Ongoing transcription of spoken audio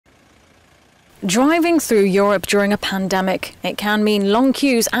Driving through Europe during a pandemic, it can mean long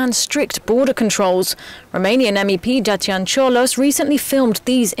queues and strict border controls. Romanian MEP Dacian Cioloș recently filmed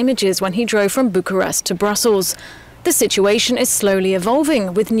these images when he drove from Bucharest to Brussels. The situation is slowly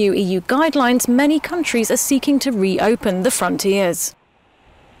evolving. With new EU guidelines, many countries are seeking to reopen the frontiers.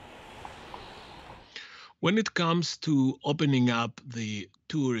 When it comes to opening up the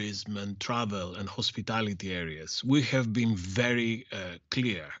tourism and travel and hospitality areas, we have been very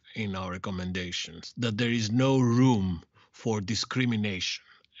clear in our recommendations that there is no room for discrimination,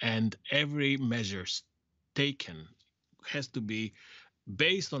 and every measure taken has to be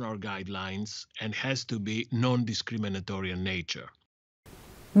based on our guidelines and has to be non-discriminatory in nature.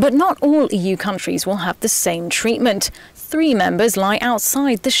 But not all EU countries will have the same treatment. 3 members lie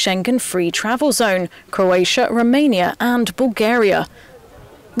outside the Schengen-free travel zone: Croatia, Romania and Bulgaria.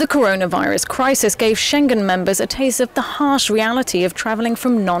 The coronavirus crisis gave Schengen members a taste of the harsh reality of travelling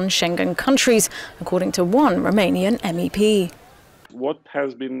from non-Schengen countries, according to one Romanian MEP. What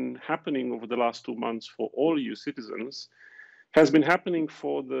has been happening over the last 2 months for all EU citizens has been happening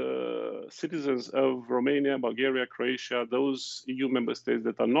for the citizens of Romania, Bulgaria, Croatia, those EU member states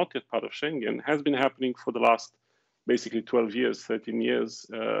that are not yet part of Schengen, has been happening for the last basically 12 years, 13 years,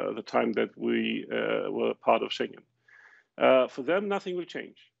 the time that we were part of Schengen. For them, nothing will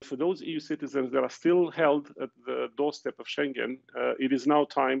change. For those EU citizens that are still held at the doorstep of Schengen, it is now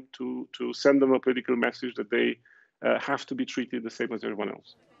time to send them a political message that they have to be treated the same as everyone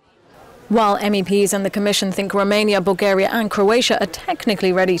else. While MEPs and the Commission think Romania, Bulgaria and Croatia are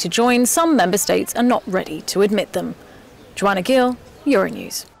technically ready to join, some member states are not ready to admit them. Joanna Gill,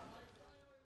 Euronews.